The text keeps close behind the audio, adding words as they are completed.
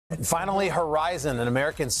And finally, Horizon, an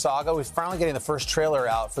American saga. We're finally getting the first trailer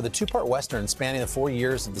out for the two-part Western spanning the 4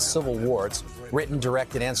 years of the Civil War. It's written,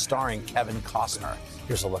 directed, and starring Kevin Costner.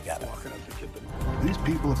 Here's a look at it. These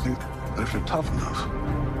people think that if you're tough enough,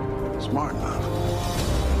 smart enough,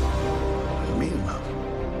 and mean enough,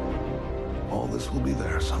 all this will be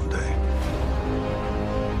there someday.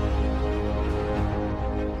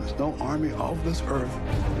 There's no army of this earth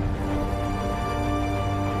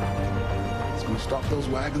that's going to stop those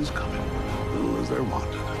wagons coming, little as they're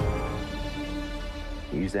wanted.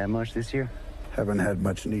 You use that much this year? Haven't had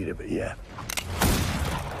much need of it yet.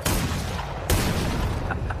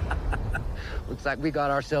 Looks like we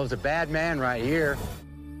got ourselves a bad man right here.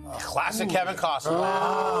 Classic Kevin Costner.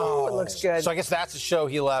 Oh, it looks good. So I guess that's the show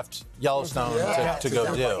he left Yellowstone to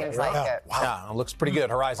go do. Yeah, it looks pretty good.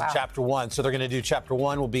 Horizon Chapter 1. So they're going to do Chapter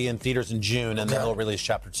 1 will be in theaters in June, and then they'll release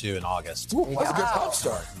Chapter 2 in August. Ooh, that's a good pop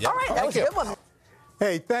star. Yeah. All right, that was a good one.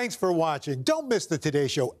 Hey, thanks for watching. Don't miss the Today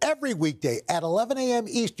Show every weekday at 11 a.m.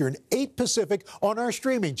 Eastern, 8 Pacific on our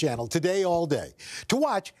streaming channel, Today All Day. To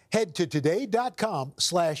watch, head to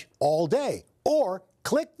today.com/allday or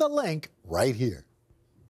click the link right here.